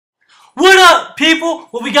What up, people?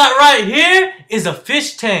 What we got right here is a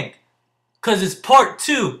fish tank. Cause it's part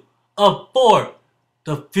 2 of 4,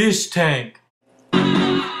 the fish tank.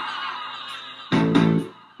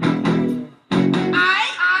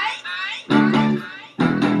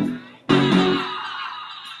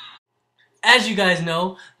 As you guys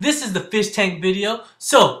know, this is the fish tank video,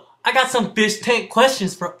 so I got some fish tank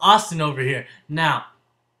questions for Austin over here. Now,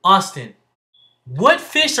 Austin, what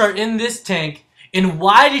fish are in this tank and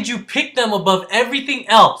why did you pick them above everything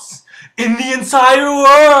else in the entire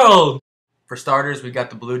world? For starters, we've got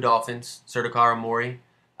the blue dolphins, Certicara mori.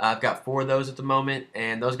 I've got 4 of those at the moment,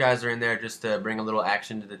 and those guys are in there just to bring a little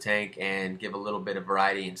action to the tank and give a little bit of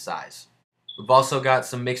variety in size. We've also got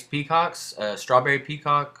some mixed peacocks, strawberry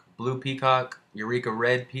peacock, blue peacock, eureka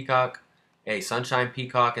red peacock, a sunshine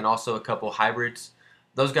peacock, and also a couple hybrids.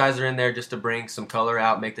 Those guys are in there just to bring some color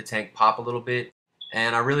out, make the tank pop a little bit.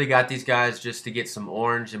 And I really got these guys just to get some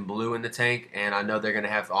orange and blue in the tank, and I know they're going to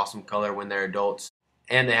have awesome color when they're adults,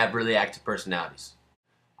 and they have really active personalities.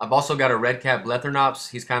 I've also got a red-cap Blethernops.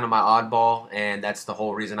 He's kind of my oddball, and that's the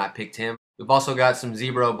whole reason I picked him. We've also got some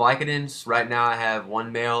Zebro Blycodons. Right now I have 1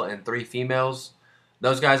 male and 3 females.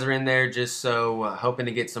 Those guys are in there just so hoping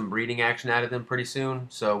to get some breeding action out of them pretty soon,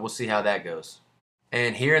 so we'll see how that goes.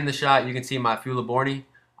 And here in the shot you can see my Fuliborni.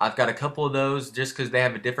 I've got a couple of those just because they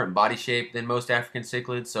have a different body shape than most African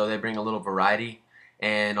cichlids, so they bring a little variety.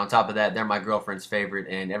 And on top of that, they're my girlfriend's favorite,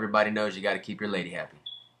 and everybody knows you got to keep your lady happy.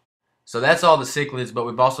 So that's all the cichlids, but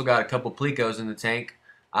we've also got a couple plecos in the tank.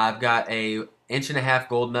 I've got a 1.5 inch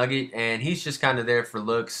gold nugget, and he's just kind of there for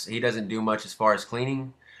looks. He doesn't do much as far as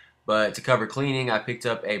cleaning, but to cover cleaning, I picked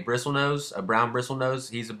up a bristlenose, a brown bristlenose.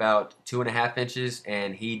 He's about 2.5 inches,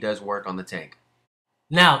 and he does work on the tank.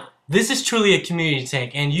 Now, this is truly a community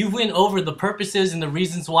tank, and you went over the purposes and the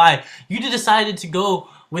reasons why you decided to go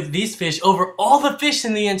with these fish over all the fish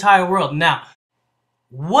in the entire world. Now,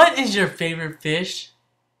 what is your favorite fish,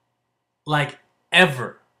 like,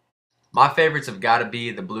 ever? My favorites have got to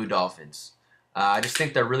be the blue dolphins. I just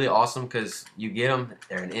think they're really awesome because you get them,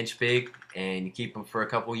 they're 1 inch big, and you keep them for a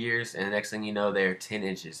couple years, and the next thing you know, they're 10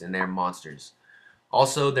 inches, and they're monsters.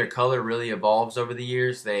 Also, their color really evolves over the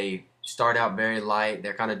years. They start out very light,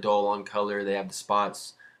 they're kind of dull on color, they have the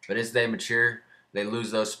spots, but as they mature, they lose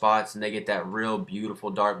those spots and they get that real beautiful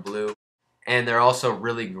dark blue. And they're also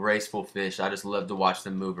really graceful fish. I just love to watch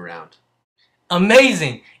them move around.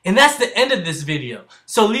 Amazing! And that's the end of this video.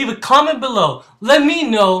 So leave a comment below. Let me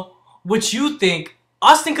know what you think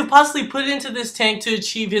Austin could possibly put into this tank to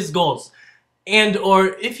achieve his goals. And or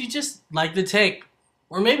if you just like the tank,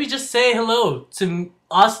 or maybe just say hello to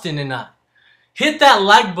Austin and I. Hit that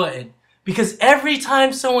like button, because every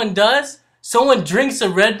time someone does, someone drinks a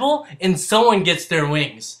Red Bull and someone gets their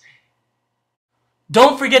wings.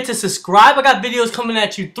 Don't forget to subscribe. I got videos coming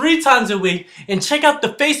at you 3 times a week. And check out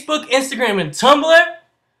the Facebook, Instagram, and Tumblr.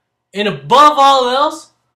 And above all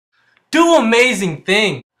else, do amazing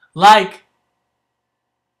things. Like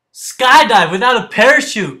skydive without a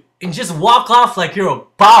parachute and just walk off like you're a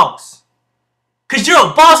boss. Cause you're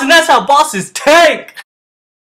a boss and that's how bosses tank.